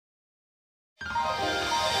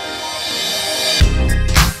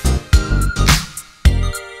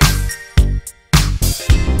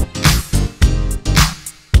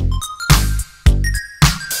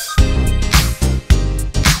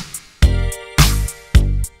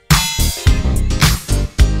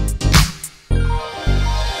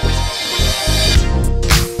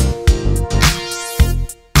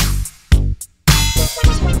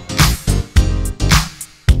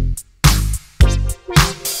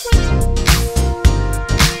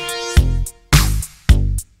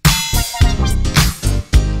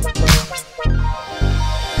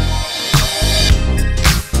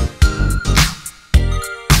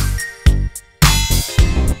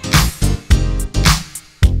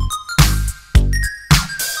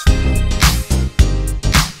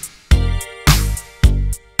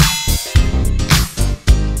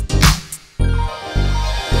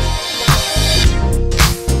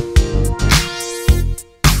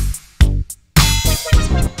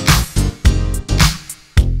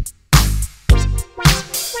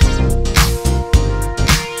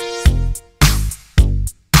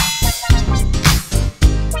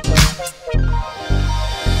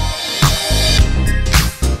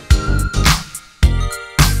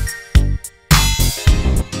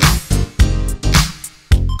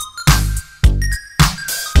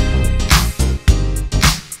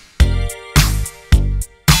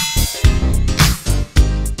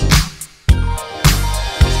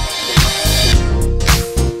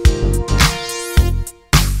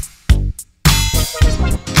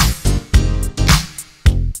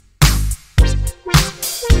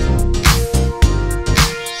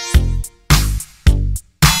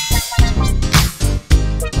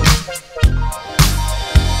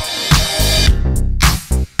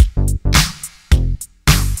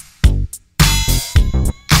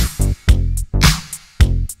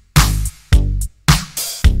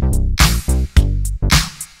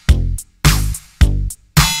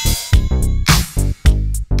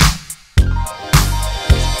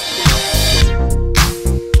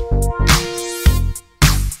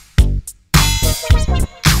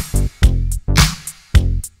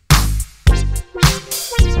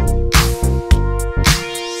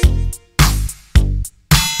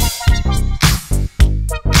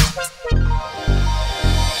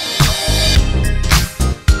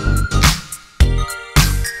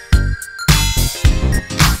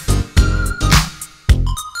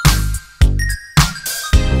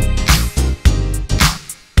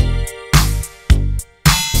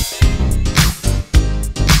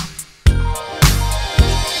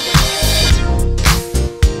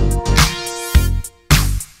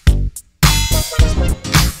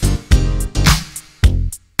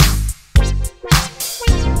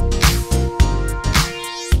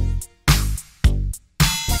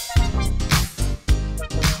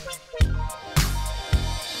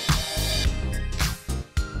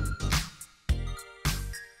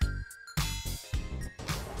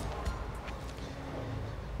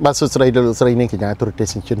បាទសួស្តីលោកស្រីនាងកញ្ញាទូរទស្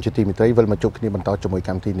សនិកជនជាទីមេត្រីវិលមកជួបគ្នាបន្តជាមួយក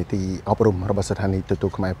ម្មវិធីនីតិអប់រំរបស់ស្ថានីយ៍ទូ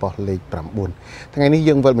រខ្មែរប៉ុស្តិ៍លេខ9ថ្ងៃនេះ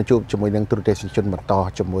យើងវិលមកជួបជាមួយនឹងទូរទស្សនិកជនបន្ត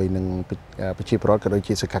ជាមួយនឹងប្រជាពលរដ្ឋក៏ដូច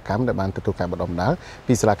ជាសិក្ខាកាមដែលបានទទួលការបណ្ដុំដាល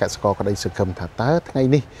ពីសាលាកសិករក្តីសង្ឃឹមថាតើថ្ងៃ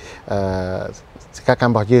នេះសិក្ខាកា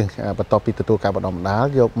មរបស់យើងបន្ទាប់ពីទទួលការបណ្ដុំដាល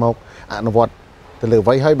យកមកអនុវត្តទៅលើអ្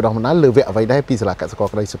វីហើយបណ្ដុំបណ្ដាលលើវគ្គអ្វីដែរពីសាលាកសិករ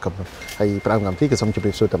ក្តីសង្ឃឹមហើយប្រងកម្មវិធីក៏សូមជម្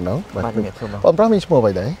រាបសួរតំណងបាទបងប្រុសមានឈ្មោះអ្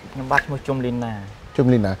វីដែរខ្ញុំបាទឈ្មោះជុំលីណាជុំ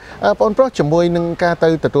លីណាបងប្រុសជាមួយនឹងការទៅ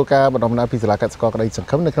ទទួលការបណ្ដុំបណ្ដាលពីសាលាកសិករក្តីសង្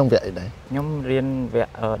ឃឹមនៅក្នុងវគ្គអីដែរខ្ញុំរៀនវគ្គ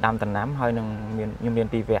ដាំដំណាំហើយនឹងខ្ញុំរៀន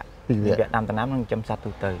2វគ្គដាំដំណាំនិងចិញ្ចឹមសត្វ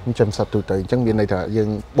ទូទៅចិញ្ចឹមសត្វទូទៅអញ្ចឹងមានន័យថាយើង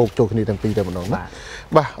បូកចូលគ្នាទាំងពីរតែម្ដងណា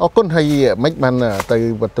បាទអរគុណហើយមិនបានទៅ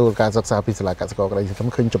ទទួលការសិក្សាពីសាលាកសិករក្តីសង្ឃឹម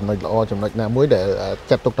ឃើញចំណុចល្អចំណុចណាមួយដែល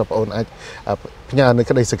ចាត់ទុកថាបងអូនអាចផ្ញើនៅ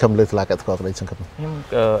ក្តីសង្ឃឹមលើសាលាកសិករក្តីសង្ឃឹមខ្ញុំ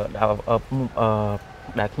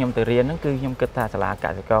ដែលខ្ញុំទៅរៀនហ្នឹងគឺខ្ញុំគិតថាសាលាក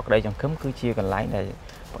សិករក្តីសង្ឃឹមគឺជាកន្លែងដែល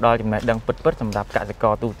ផ្ដល់ចំណេះដឹងពិតសម្រាប់កសិក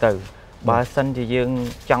រទូទៅបើសិនជាយើង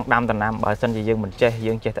ចង់ដាំដំណាំបើសិនជាយើងមិនចេះ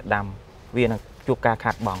យើងចេះតែដាំវានឹងជួបការ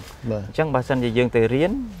ខាតបង់អញ្ចឹងបើសិនជាយើងទៅរៀ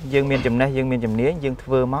នយើងមានចំណេះយើងមានជំនាញយើងធ្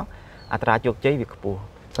វើមកអត្រាជោគជ័យវាខ្ពស់អ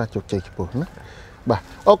ត្រាជោគជ័យខ្ពស់ណាបាទ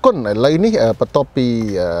អរគុណឥឡូវនេះបន្ទាប់ពី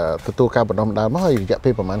ទទួលការបណ្ដុំបណ្ដាលមកហើយរយៈពេ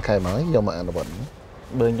លប្រហែលខែមកហើយយកមកអនុវត្ត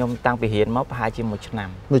បើខ្ញុំតាំងពីរៀនមកប្រហែលជា1ឆ្នាំ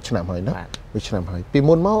ហើយណា1ឆ្នាំហើយពី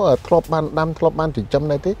មុនមកធ្លាប់បានដាំធ្លាប់បានចិញ្ចឹម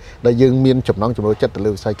ដែរទេដែលយើងមានចំណង់ចំណូលចិត្តទៅ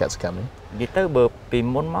លើវិស័យកសិកម្មនេះនិយាយទៅបើពី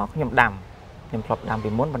មុនមកខ្ញុំធ្លាប់ដាំពី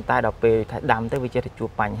មុនប៉ុន្តែដល់ពេលថាដាំទៅវាចេះតែជួប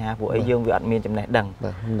បញ្ហាព្រោះអីយើងវាអត់មានចំណេះដឹង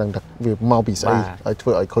បាទមិនដឹងថាវាមកពីស្អីឲ្យធ្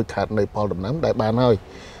វើឲ្យខូចខាតនៅផលដំណាំដែលបានហើយ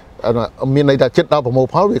មានន័យថាចិត្តដល់ប្រមូល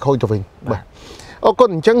ផលវាខូចទៅវិញបាទអរគុណ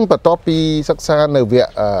អញ្ចឹងបន្ទាប់ពីសិក្សានៅវគ្គ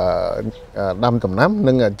ដាំដំណាំ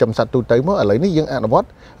និងចិញ្ចឹមសត្វទូទៅមកឥឡូវនេះយើងអនុវត្ត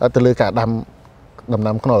ទៅលើការដាំដំ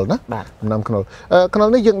ណាំខ្នុរណាដំណាំខ្នុរ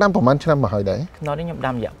នេះយើងដាំប្រហែលឆ្នាំមកហើយដែរខ្នុរនេះខ្ញុំ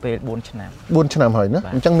ដាំរយៈពេល4ឆ្នាំហើយណា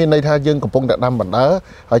អញ្ចឹងមានន័យថាយើងកំពុងតែដាំបណ្ដើ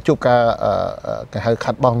ហើយជួបការគេហៅ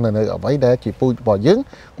ខាត់បងនៅអ្វីដែលជាពូជរបស់យើង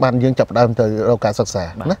បានយើងចាប់ផ្ដើមទៅរកការសិក្សា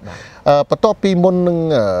ណាបន្ទាប់ពីមុននឹង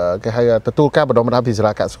គេហៅទទួលការបណ្ដុំបណ្ដាលពីសា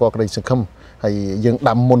លាកសិករក្តីសង្ឃឹមហើយយើង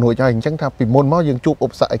ដាំមុនរួចហើយអញ្ចឹងថាពីមុនមកយើងជួបឧ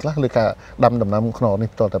បសគ្គអីខ្លះលើការដាំដំណាំខ្នុរនេះ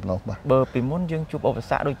តតែម្ដងបាទបើពីមុនយើងជួបឧប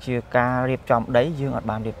សគ្គដូចជាការរៀបចំដីយើងអត់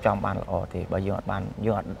បានរៀបចំបានល្អទេបើយើងអត់បាន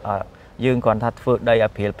យើងគ្រាន់ថាធ្វើដីឲ្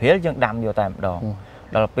យព្រាលយើងដាំយកតែម្ដង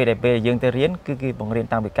ដល់ពេលយើងទៅរៀនគឺគេបង្រៀន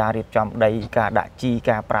តាំងពីការរៀបចំដីការដាក់ជី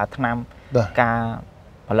ការប្រើថ្នាំការ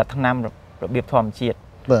ផលិតថ្នាំរបៀបធម្មជាតិ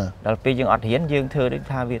ដល់ពេលយើងអត់រៀនយើងធ្វើដូច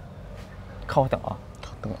ថាវាខុសទាំងអស់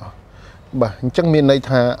បាទអញ្ចឹងមានន័យ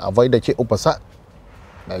ថាអ្វីដែលជាឧបសគ្គ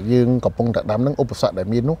ដែលយើងកំពុងតែដាំនឹងឧបសគ្គដែល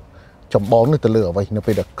មាននោះចម្បងនេះទៅលើអ្វីនៅ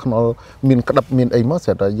ពេលដែលខ្នុរមានក្តឹបមានអីមកស្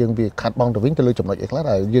រាប់តែយើងវាខាត់បងទៅវិញទៅលើចំណុចអីខ្លះ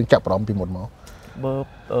ដែលយើងចាប់អារម្មណ៍ពីមុនមកបើ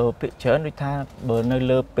ពាក្យច្រើនដូចថាបើនៅ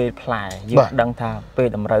លើពេលផ្លែយើងដឹងថាពេល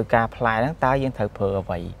តម្រូវការផ្លែហ្នឹងតើយើងត្រូវប្រើអ្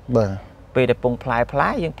វីបាទពេលដែលពងផ្លែ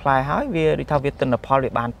យើងផ្លែហើយវាដូចថាវាទិន្នផលវា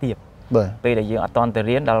បានទៀបពេលដែលយើងអត់តន់ទៅ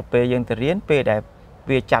រៀនដល់ពេលយើងទៅរៀនពេលដែល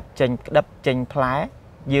វាចាប់ចេញក្តឹបចេញផ្លែ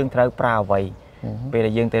យើងត្រូវប្រើអ្វីពេល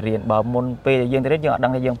ដែលយើងទៅរៀនបើមុនពេលដែលយើងទៅរៀនយើងអត់ដឹ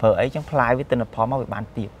ងថាយើងប្រើអីចឹងផ្លែវាទិន្នផលមកវាបាន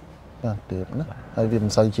ទៀបណាហើយវាមិ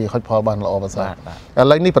នសូវជាហុចផលបានល្អប្រសើរឥ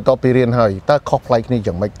ឡូវនេះបន្ទាប់ពីរៀនហើយតើខុសប្លែកគ្នា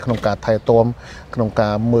យ៉ាងម៉េចក្នុងការថែទាំក្នុងកា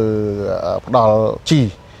រមើលផ្ដល់ជី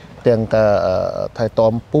ទាំងការថែ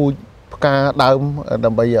ទាំពូជផ្កាដើមដើ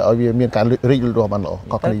ម្បីឲ្យវាមានការរីកលូតលាស់បានល្អ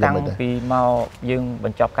ខុសគ្នាយ៉ាងម៉េចដែរពីមកយើងប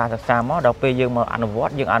ញ្ចប់ការសិក្សាមកដល់ពេលយើងមកអនុវត្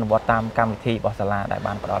តតាមកម្មវិធីរបស់សាលាដែល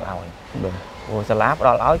បានផ្ដល់ឲ្យព្រោះសាលាផ្ដ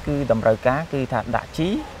ល់ឲ្យគឺតម្រូវការគឺថាដាក់ជី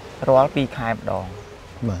រាល់2ខែម្ដង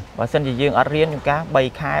បើសិនជាយើងអត់រៀនយើងការ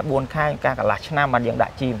3ខែ4ខែការកន្លះឆ្នាំបានយើងដា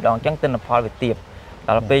ក់ជីម្ដងអញ្ចឹងទិន្នផលវាទៀបដ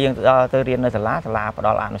ល់ពេលយើងទៅរៀននៅសាលាផ្ដ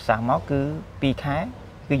ល់អនុសាសន៍មកគឺ2ខែ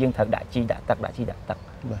គឺយើងត្រូវដាក់ជីដាក់ទឹកបាទគឺ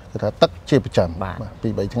ថាទឹកជាប្រចាំបាទពី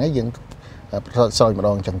3ថ្ងៃយើងស្រោចម្ដ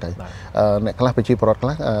ងអញ្ចឹងទៅអ្នកខ្លះប្រជាពលរដ្ឋខ្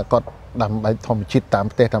លះគាត់ដាំបែបធម្មជាតិតាម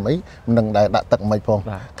ផ្ទះតាមអីមិនដឹងដែរដាក់ទឹកមិនផង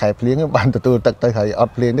ខែភ្លៀងបានទទួលទឹកទៅហើយអ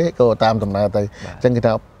ត់ភ្លៀងទេក៏តាមដំណើរទៅអញ្ចឹងគេ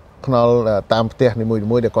ថាខ្នុរតាមផ្ទះនី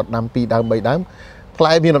មួយៗដែលគាត់ដាំ2ដើម3ដើមផ្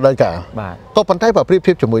លែមានរដូវកាលក៏ប៉ុន្តែបើប្រៀប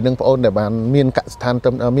ធៀបជាមួយនឹងបងអូនដែលបានមានកសិដ្ឋាន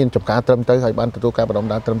មានចំការត្រឹមទៅហើយបានទទួលការបណ្ដុំប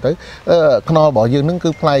ណ្ដាលត្រឹមទៅខ្នុររបស់យើងនឹងគឺ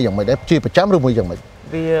ផ្លែយ៉ាងម៉េចដែរជាប្រចាំឬមួយយ៉ាងម៉េច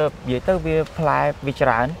វានិយាយទៅវាផ្លែវាច្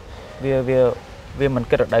រើនវាមិន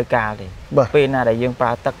គិតរដូវកាលទេពេលណាដែលយើងប្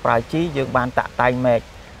រើទឹកប្រើជីយើងបានតាក់តែងមែក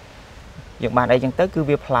យើងបានអីចឹងទៅគឺ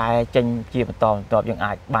វាផ្លែចេញជាបន្តបន្ទាប់យើង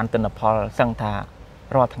អាចបានទិន្នផលសឹងថា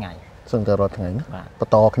រាល់ថ្ងៃណាប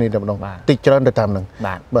ន្តគ្នាតែម្ដងតិចច្រើនទៅតាមហ្នឹង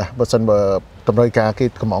បាទបើសិនបើតម្រូវការគេ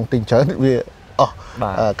កំងទិញច្រើនវាអស់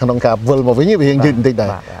ក្នុងការវិលមកវិញវារៀងយឺតបន្តិចដែរ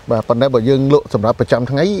បាទប៉ុន្តែបើយើងលក់សម្រាប់ប្រចាំ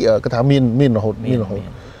ថ្ងៃគឺថាមានរហូត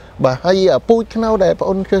បាទហើយពូជខ្នុរដែលបង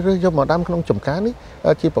អូនជ្រើសរើសយកមកដាំក្នុងចម្ការនេះ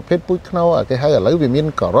ជាប្រភេទពូជខ្នុរគេហៅឥឡូវវាមាន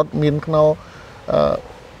ការ៉ុតមានខ្នុរ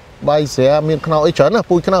bay sẽ miền khâu ấy chấn là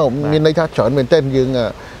pui khâu miền đây ta chọn miền tên dương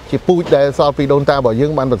chỉ pui để so vì đồn ta bảo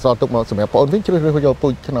dương ban bật so tục nó sẽ mẹ bốn vít chưa cho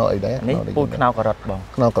pui khâu ấy đấy pui khâu cà rốt bông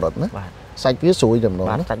khâu cà rốt nữa sạch phía suối dầm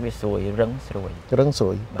nó sạch phía suối rừng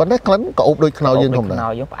suối vấn đề khấn có ốp đôi khâu dương không đấy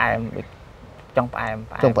khâu giống em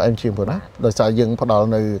trong em chim vừa đó rồi sao dương bắt đầu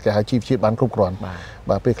này cái hai chim bán không còn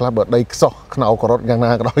và pe club ở đây so khâu cà rốt ngang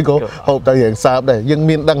na cái đó có hộp tay hiện sao đây dương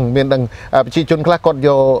miền đằng chị chun club con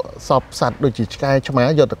vô sọp sạch đôi chỉ cai cho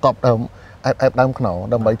má vô tập cọp đâu em đâm khẩu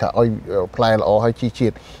đâm bấy thợ ơi play là hay chi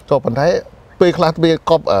chiết cho phần thấy pe class pe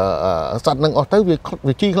cọp sạch năng ở tới việc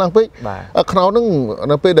chi khăn pe khẩu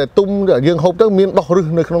nó pe để tung dương hộp tới miền đỏ rư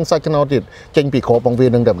nơi không sạch cho nó thì tranh bị khó bằng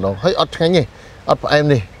viên đang đầm nó hay ở cái gì ở em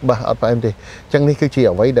đi bà ở em đi chẳng ní cứ chỉ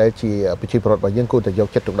ở vậy để chỉ chỉ product và dương cô để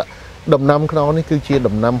dọc chất trục đã đầm năm khẩu ní cứ chia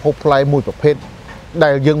đầm năm hộp play mùi bọc hết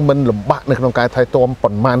đại dương mình làm bạnในក្នុងការថែទាំប៉ុ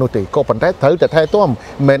ន្មាននោះទេក៏ប៉ុន្តែត្រូវតែថែទាំ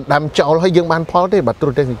មិនដាំចោលហើយយើងបានផលទេបាទទូ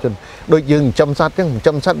ទៅជនដូចយើងចំសัตว์ចឹង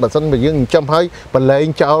ចំសัตว์បើសិនបើយើងចំហើយបលែង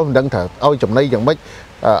ចោលមិនដឹងថាឲ្យចំណីយ៉ាងម៉េច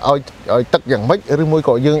ឲ្យទឹកយ៉ាងម៉េចឬមួយ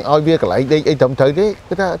ក៏យើងឲ្យវាកន្លែងដេកអីត្រឹមត្រូវទេ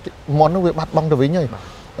គឺថាមន់នោះវាបាត់បង់ទៅវិញហើយ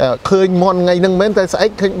ឃើញមន់ថ្ងៃហ្នឹងមែនតែស្អែក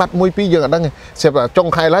ឃើញបាត់មួយពីរយើងអត់ដឹងស្រាប់តែចុង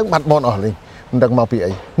ខែឡើងបាត់មន់អស់លេងមិនដឹងមកពី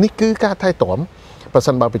អីនេះគឺការថែទាំប្រ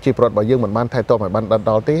សិនបើប្រជាប្រដ្ឋរបស់យើងមិនបានថែទាំឲ្យបាន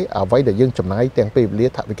ដល់ទេអ្វីដែលយើងចំណាយទាំងពេលវេលា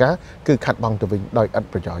ថវិកាគឺខាត់បង់ទៅវិញដោយឥត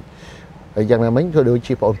ប្រយោជន៍ហើយយ៉ាងណាមិញក៏ដូច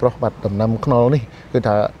ជាបងប្រុសបាត់ដំណាំខ្នុរនេះគឺ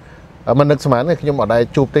ថាមិននឹកស្មានទេខ្ញុំអត់ដែរ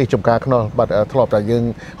ជួបទេចំការខ្នុរបាត់ធ្លាប់តែយើង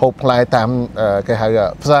ហូបផ្លែតាមគេហៅ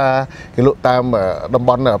ផ្សារគេលក់តាមតំប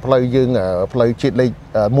ន់ផ្លូវយើងផ្លូវជាតិលេខ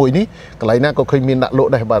1នេះកន្លែងណាក៏ឃើញមានដាក់លក់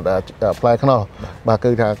ដែរបាទផ្លែខ្នុរបាទគឺ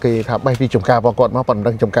ថាគេថាបេះពីចំការរបស់គាត់មកប៉ុណ្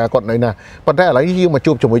ណឹងចំការគាត់នៅណាប៉ុន្តែឥឡូវយើងមក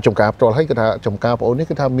ជួបជាមួយចំការផ្ទាល់ហើយគឺថាចំការបងអូននេះ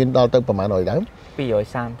គឺថាមានដល់ទៅប្រហែល100ដើម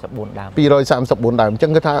234ដើម234ដើមអញ្ចឹ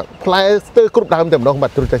ងគឺថាផ្លែស្ទើរគ្រប់ដើមតែម្ដងបា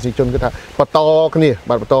ទទ្រទេសនិកជនគឺថាបន្តគ្នា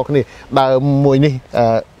បាទបន្តគ្នាដើមមួយនេះ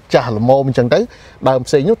ចាស់ល្មមអញ្ចឹងទៅដើម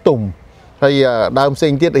ផ្សេងនោះទុំហើយដើមផ្សេ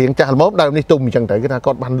ងទៀតរៀងចាស់ល្មមដើមនេះទុំអញ្ចឹងទៅគឺថា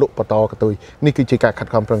គាត់បានលក់បន្តកតុយនេះគឺជាការខិត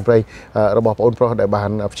ខំប្រឹងប្រែងរបស់បងប្រុសដែលបាន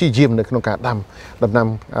ព្យាយាមនៅក្នុងការដាំដំណាំ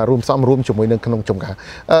រួមផ្សំរួមជាមួយនៅក្នុងចំការ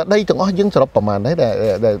ដីទាំងអស់យើងសរុបប្រមាណដែរ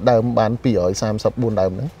ដែលដើមបាន234ដើ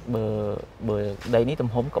មហ្នឹងបើដីនេះទំ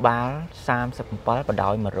ហំក្បាល37បណ្ដោ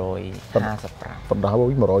យ155បណ្ដោយ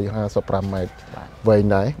155ម៉ែត្រវែង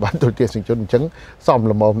ដែរបាទទូទាជនអញ្ចឹងសម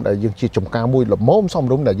ល្មមដែលយើងជាចំការមួយល្មមសម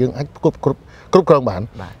រម្យដែលយើងអាចគ្រប់គ្រងបាន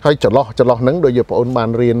ហើយចន្លោះហ្នឹងដូចជាបងអូនបាន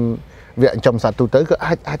រៀនវគ្គចិញ្ចឹមសត្វទូទៅគឺ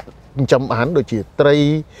អាចចិញ្ចឹមបានដូចជាត្រី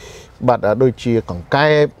បាទដូចជាកង្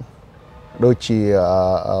កែបដូចជា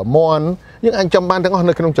មាន់យើងអាចចំបានទាំងអស់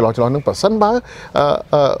នៅក្នុងចន្លោះហ្នឹងប្រសិនបើ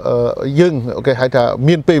យើងគេហៅថា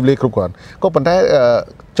មានពេលវេលាគ្រប់គ្រាន់ក៏ប៉ុន្តែ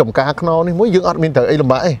ចំការខ្នុរនេះមួយយើងអត់មានត្រូវអីលំ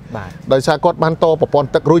បាកទេដោយសារគាត់បានតប្រព័ន្ធ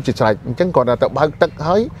ទឹករួចជាស្រេចអញ្ចឹងគាត់ទៅបើកទឹក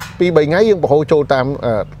ហើយ2-3ថ្ងៃយើងបរោចូលតាម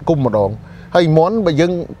គុំម្ដងហើយមន់បើយើ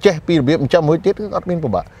ងចេះពីរបៀបចិញ្ចឹមមួយទៀតគឺអត់មានពិ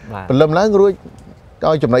បាកព្រលឹមឡើងរួច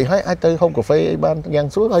ឲ្យចំណីឲ្យអាចទៅហូបកាហ្វេអីបានយ៉ាង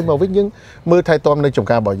ស្រួលហើយមកវិញយើងមើលថែទាំនៅចំ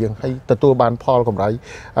ការរបស់យើងហើយទទួលបានផលកម្រៃ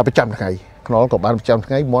ប្រចាំថ្ងៃខ្នុរក៏បានប្រចាំ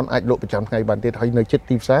ថ្ងៃមន់អាចលក់ប្រចាំថ្ងៃបានទៀតហើយនៅជិត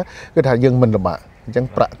ទីផ្សារគឺថាយើងមិនលំបាកអញ្ចឹង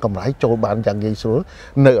ប្រាក់កម្រៃចូលបានយ៉ាងងាយស្រួល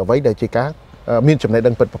នៅអ្វីដែលជាការមានចំណេះ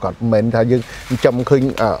ដឹងពិតប្រាកដមិនមែនថាយើងចាំឃើញឥ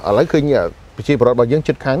ឡូវឃើញប្រជាពលរដ្ឋរបស់យើង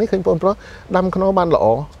ជិតខាងនេះឃើញបងប្រុសដាំខ្នុរបានល្អ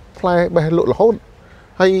ផ្លែបេះលក់រហូត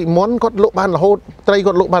ហើយមន់គាត់លក់បានរហូតត្រី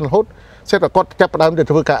គាត់លក់បានរហូតសេដ្ឋគាត់ចាប់ផ្ដើមទៅ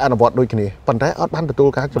ធ្វើការអនុវត្តដូចគ្នាប៉ុន្តែអត់បានទទួល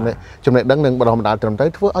ការចំណេះដឹងនិងបណ្ដុះបណ្ដាលត្រឹមត្រូវ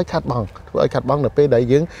ធ្វើឲ្យខាត់បងនៅពេលដែល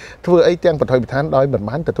យើងធ្វើអីទាំងបឋមវិធានដោយមិន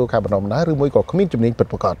បានទទួលការបណ្ដុះបណ្ដាលឬមួយក៏គ្មានជំនាញពិត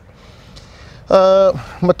ប្រាកដ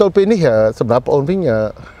មកទល់ពេលនេះសម្រាប់បងអូនវិញឥ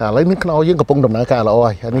ឡូវនេះខ្នុរយើងកំពុងដំណើរការល្អ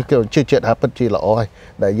ហើយនេះគឺជឿជាក់ថាពិតជាល្អហើយ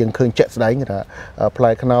ដែលយើងឃើញជាក់ស្ដែងថាផ្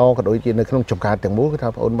លែខ្នុរក៏ដូចជានៅក្នុងចំការទាំងមូលគឺថា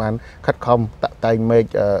បងអូនបានខិតខំតាក់តែងមេឃ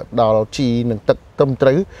ដល់ជីនិងទឹកត្រឹមត្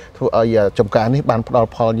រូវធ្វើឲ្យចំការនេះបានផ្ដល់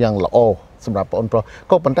ផលយ៉ាងល្អសម្រាប់បងប្រុស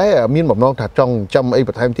ក៏ប៉ុន្តែមានបំណងថាចង់ចាំអីប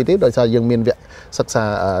ន្ថែមទៀតទេដោយសារយើងមានវគ្គសិក្សា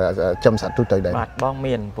ចំសត្វទូទៅដែរបាទបង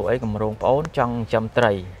មានពួកអីកម្រងបងអូនចង់ចាំត្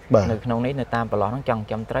រីនៅក្នុងនេះនៅតាមប្រឡោះហ្នឹងចង់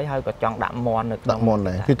ចាំត្រីហើយក៏ចង់ដាក់មន់នៅក្នុងដាក់មន់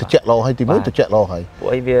ដែរគឺត្រជាក់ល្អហើយទីមួយត្រជាក់ល្អហើយពួក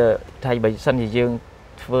អីវាថាបើសិនជាយើង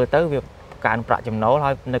ធ្វើទៅវាការប្រាក់ចំណូល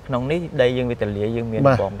ហើយនៅក្នុងនេះដីយើងវាទលាយើងមាន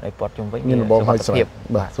បងអីព័ទ្ធជុំវិញមានលំហើយស្រេច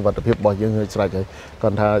បាទសុវត្ថិភាពរបស់យើងហើយស្រេចហើយគា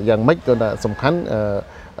ត់ថាយ៉ាងម៉េចគាត់ថាសំខាន់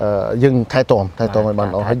យើងថែទាំឲ្យបាន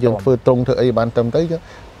ល្អហើយយើងធ្វើត្រង់ធ្វើអីបានត្រឹមត្រូវ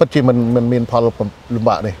ពិតជាមិនមានផលលំ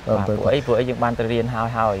បាកទេពួកអីយើងបានទៅរៀនហើ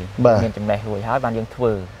យមានចំណេះរួចហើយបានយើងធ្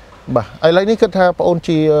វើបាទឥឡូវនេះគិតថាបងអូន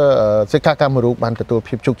ជាសិក្ខាកាមរូបបានទទួល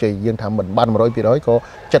ភាពជោគជ័យយើងថាមិនបាន 100% ក៏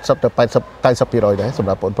70ទៅ80-90%ដែរសម្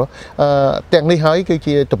រាប់បងប្រុសទាំងនេះហើយគឺ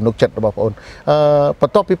ជាទំនុកចិត្តរបស់បងអូនប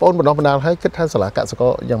ន្ទាប់ពីបងអូនបណ្ដុះបណ្ដាលហើយគិតថាសាលាកសិក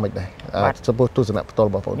រយ៉ាងម៉េចដែរចំពោះទស្សនៈផ្ទាល់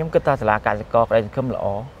របស់បងអូនខ្ញុំគិតថាសាលាកសិករក្តីសង្ឃឹមល្អ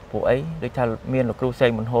ពួកអីដូចថាមានលោកគ្រូសេ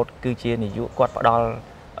ងមនហូតគឺជានាយកគាត់ផ្ដល់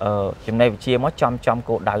ចំណេះវិជ្ជាមកចំ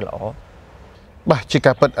គោលដៅល្អ បាទជា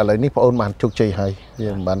ការពិតឥឡូវនេះបងអូនបានជោគជ័យហើយ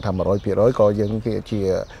យើងបានថា 100% ក៏យើងជា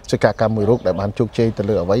សកម្មកម្មមួយរូបដែលបានជោគជ័យទៅ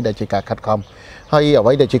លើអ្វីដែលជាការខិតខំហើយអ្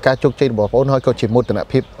វីដែលជាការជោគជ័យរបស់បងអូនហើយក៏ជាមោទន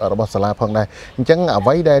ភាពរបស់សាលាផងដែរអញ្ចឹងអ្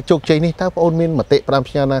វីដែលជោគជ័យនេះតើបងអូនមានមតិ5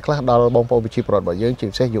ផ្ញើណាខ្លះដល់បងប្អូនប្រជាពលរដ្ឋរបស់យើងជា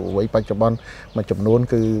ពិសេសយុវវ័យបច្ចុប្បន្នមួយចំនួន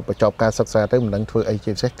គឺបញ្ចប់ការសិក្សាទៅមិនដឹងធ្វើអី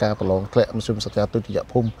ជាពិសេសការប្រឡងធ្លាក់មធ្យមសិក្សាទុតិយ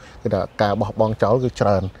ភូមិគឺថាការបោះបង់ចោលគឺច្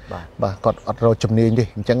រើនបាទគាត់អត់រកជំនាញទេ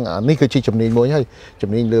អញ្ចឹងនេះគឺជាជំនាញមួយហើយជំ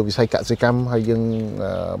នាញលើវិស័យកសិកម្មហើយយើង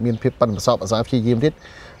មានភាពប៉ិនប្រសប់អាសាព្យាយាមទៀត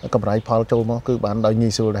កម្រៃផលចូលមកគឺបានដោយងា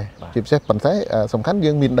យស្រួលដែរជាពិសេសប៉ុន្តែសំខាន់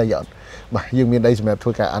យើងមានដីអត់បាទយើងមានដីសម្រាប់ធ្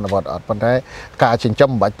វើការអនុវត្តអត់ប៉ុន្តែការចិញ្ចឹម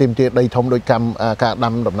មិនបាច់ទាមទារដីធំដូចកម្មការ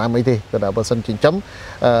ដាំដំណាំអីទេគឺថាបើសិនចិញ្ចឹម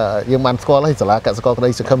យើងបានស្គាល់ហើយសាលាកសិករក្តី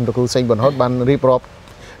សង្ឃឹមលោកគ្រូសេងប៊ុនហុតបានរៀបរាប់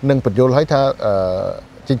នឹងបញ្យល់ឲ្យថា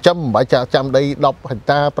ចិញ្ចឹមមិនបាច់ចាំដី10ហិក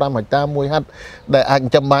តា5ហិកតា1ហិកដែលអាចចិ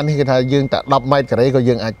ញ្ចឹមបាននេះគឺថាយើងតែ10ម៉ែត្រការ៉េក៏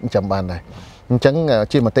យើងអាចចិញ្ចឹមបានដែរអញ្ចឹង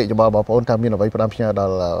ជាមតិយោបល់បងប្អូនថាមានអ្វីផ្ដាំផ្ញើដ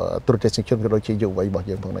ល់ទូរទស្សនិកជនក៏ដូចជាយុវវ័យរបស់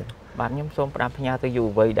យើងផងដែរបាទខ្ញុំសូមផ្ដាំផ្ញើទៅយុវ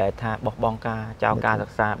វ័យដែលថាបោះបង់ការចោលការសិ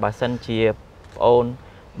ក្សាបើសិនជា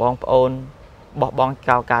បងប្អូនបោះបង់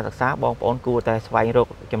ចោលការសិក្សាបងប្អូនគួរតែស្វែងរក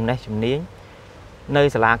ចំណេះជំនាញនៅ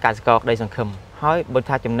សាលាកសិករក្តីសង្ឃឹមហើយបើ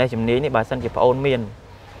ថាចំណេះជំនាញនេះបើសិនជាបងប្អូនមានប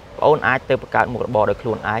ងប្អូនអាចទៅបង្កើតមុខរបរដោយខ្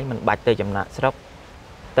លួនឯងមិនបាច់ទៅចំណាក់ស្រុក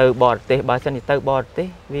ទៅបរទេសបើសិនជាទៅបរទេស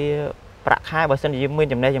វាប្រាក់ខែបើសិនជាយើងមាន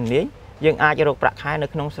ចំណេះជំនាញយើងអាចរកប្រាក់ខែនៅ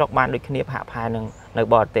ក្នុងស្រុកបានដូចគ្នាហាក់ផែនឹងនៅ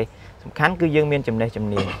បរទេសសំខាន់គឺយើងមានចំណេះជំ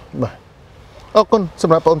នាញបាទអរគុណស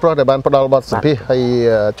ម្រាប់បងប្រុសដែលបានផ្ដល់បទសម្ភាសន៍ហើយ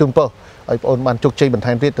ជូនពរឲ្យបងបានជោគជ័យបន្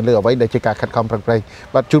ថែមទៀតទៅលើអ្វីដែលជាការខិតខំប្រឹងប្រែង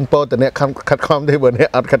បាទជូនពរទៅអ្នកខិតខំទេបើអ្នក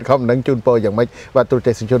អត់ខិតខំនឹងជូនពរយ៉ាងម៉េចបាទទូរទ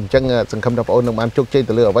ស្សនិកជនអញ្ចឹងសង្ឃឹមថាបងនឹងបានជោគជ័យ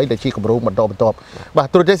ទៅលើអ្វីដែលជាគំរូបន្តបាទ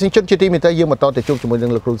ទូរទស្សនិកជនជាទីមេត្រីយើងបន្តទៅជួបជាមួយនឹ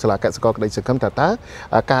ងលោកគ្រូសាលាកសិករក្តីសង្ឃឹមថាតើ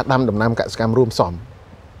ការដាំដំណាំកសិកម្មរួមសម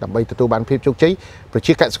ដើម្បីទទួលបានភាពជោគជ័យប្រ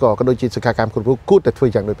ជាកសិករក៏ដូចជាសកម្មកម្មគ្រប់រូបគួរតែធ្វើ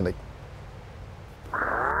យ៉ាងដូចម្តេច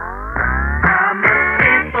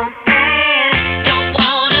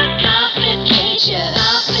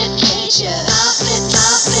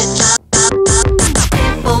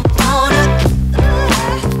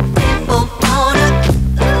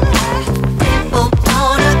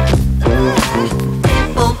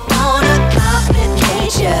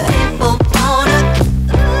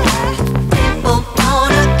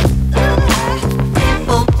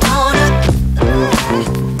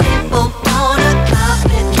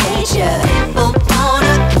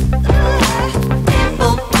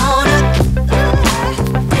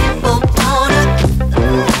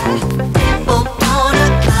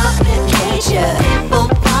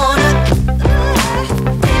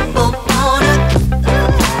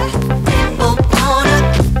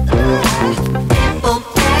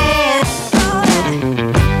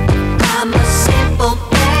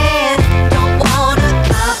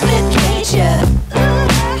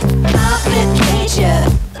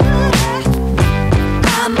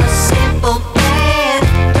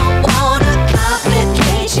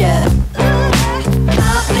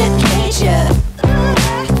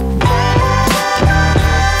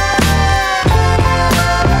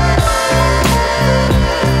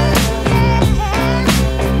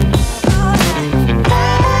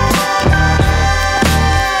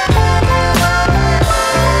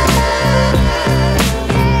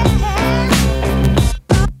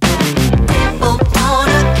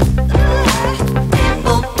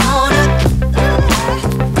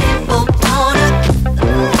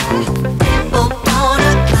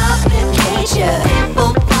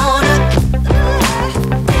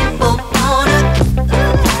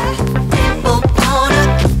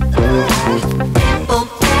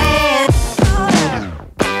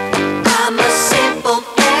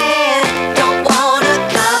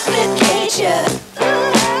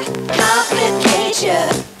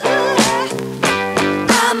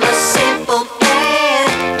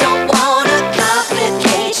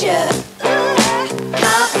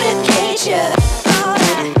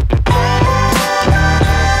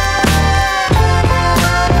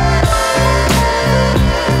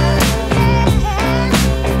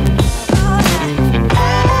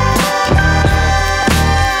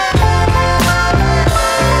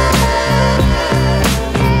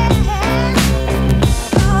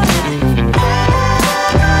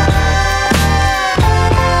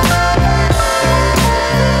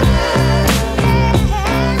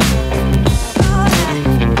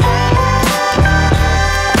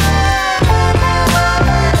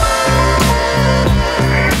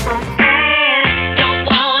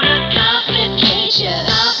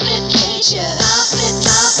Complication.